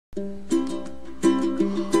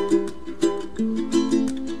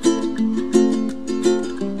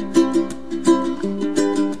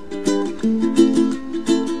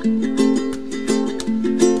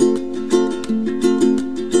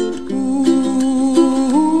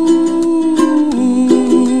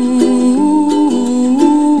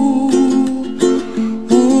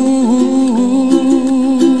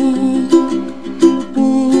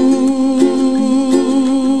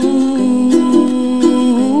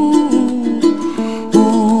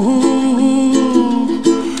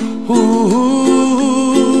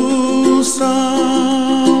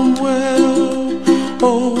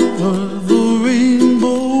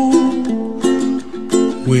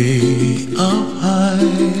Way up high,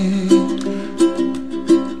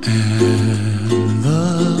 and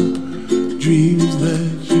the dreams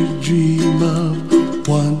that you dream of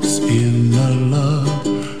once in a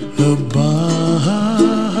lullaby.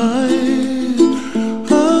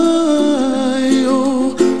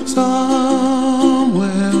 Oh,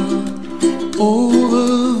 somewhere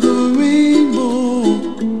over the rainbow,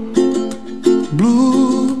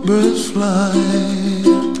 bluebirds fly.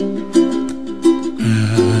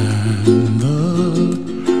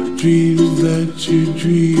 Dreams that you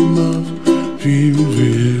dream of, dreams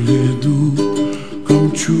really do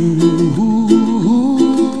come true.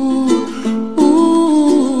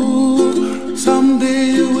 Ooh,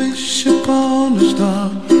 someday you wish upon a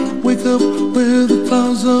star, wake up where the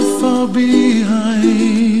clouds are far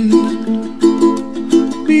behind.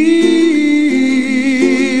 Be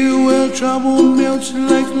where trouble melts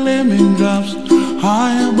like lemon drops,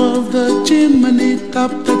 high above the chimney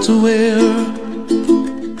top. That's where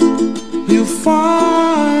you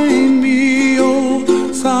find me, oh,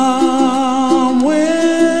 somewhere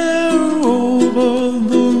over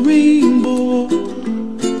the rainbow,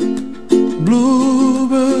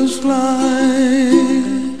 bluebirds fly,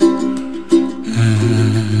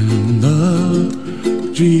 and the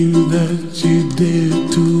dream that you dare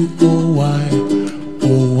to, oh why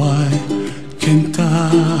can't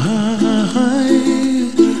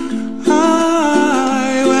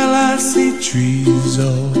well, I see trees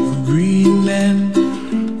of green and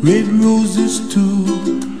red roses too.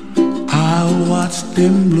 I'll watch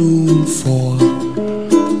them bloom for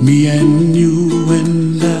me and you,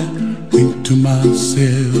 and I think to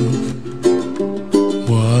myself,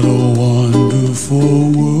 what a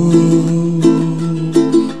wonderful world.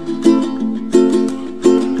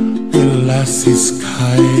 Well, I see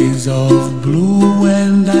skies of blue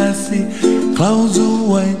and I see clouds of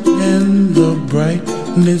white and the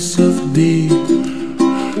brightness of day.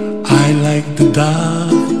 I like the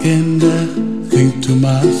dark and I think to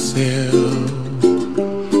myself,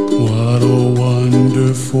 what a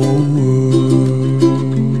wonderful world.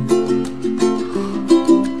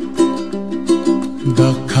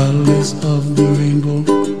 The colors of the rainbow,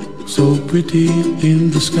 so pretty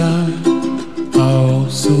in the sky, are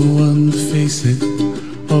also on the faces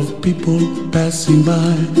of people passing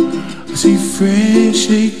by. I see friends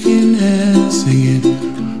shaking hands singing,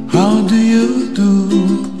 how do you do?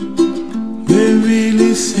 They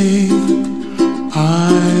really say,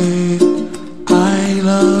 I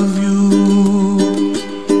love you.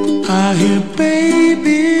 I hear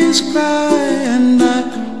babies cry and I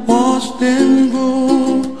watch them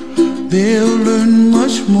grow. They'll learn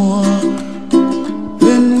much more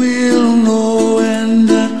than we'll know, and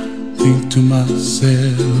I think to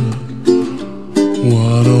myself,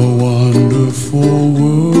 what a wonderful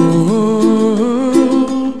world.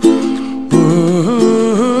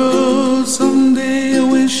 Someday I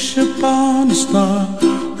wish upon a star,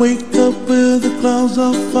 wake up where the clouds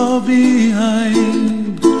are far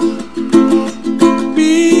behind.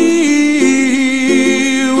 Be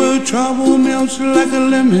where trouble melts like a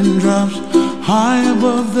lemon drops, high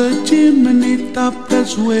above the chimney top.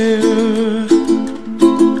 That's where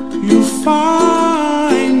you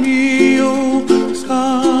find me, oh,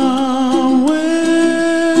 somewhere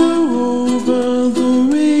over the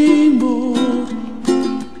rainbow,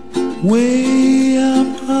 way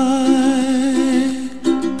up high,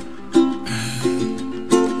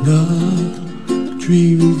 and the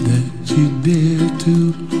dreams that you dare to,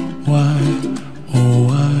 why